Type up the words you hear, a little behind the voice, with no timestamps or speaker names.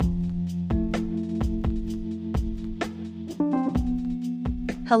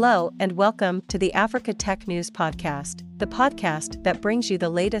Hello and welcome to the Africa Tech News Podcast, the podcast that brings you the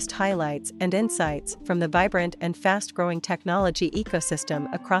latest highlights and insights from the vibrant and fast-growing technology ecosystem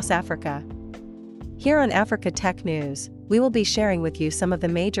across Africa. Here on Africa Tech News, we will be sharing with you some of the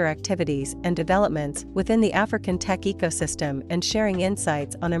major activities and developments within the African tech ecosystem and sharing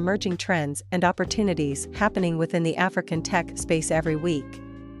insights on emerging trends and opportunities happening within the African tech space every week.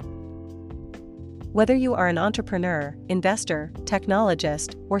 Whether you are an entrepreneur, investor,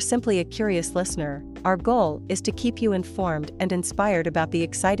 technologist, or simply a curious listener, our goal is to keep you informed and inspired about the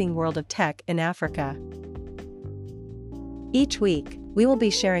exciting world of tech in Africa. Each week, we will be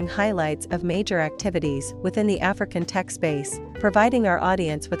sharing highlights of major activities within the African tech space, providing our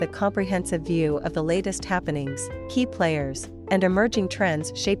audience with a comprehensive view of the latest happenings, key players, and emerging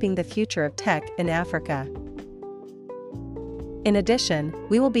trends shaping the future of tech in Africa. In addition,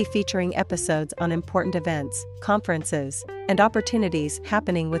 we will be featuring episodes on important events, conferences, and opportunities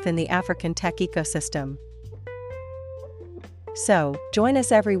happening within the African tech ecosystem. So, join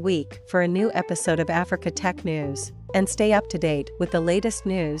us every week for a new episode of Africa Tech News, and stay up to date with the latest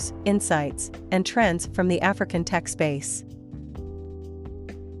news, insights, and trends from the African tech space.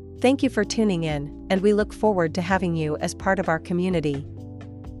 Thank you for tuning in, and we look forward to having you as part of our community.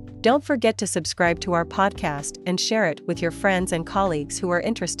 Don't forget to subscribe to our podcast and share it with your friends and colleagues who are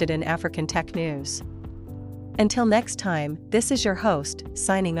interested in African tech news. Until next time, this is your host,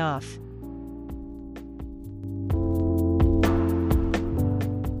 signing off.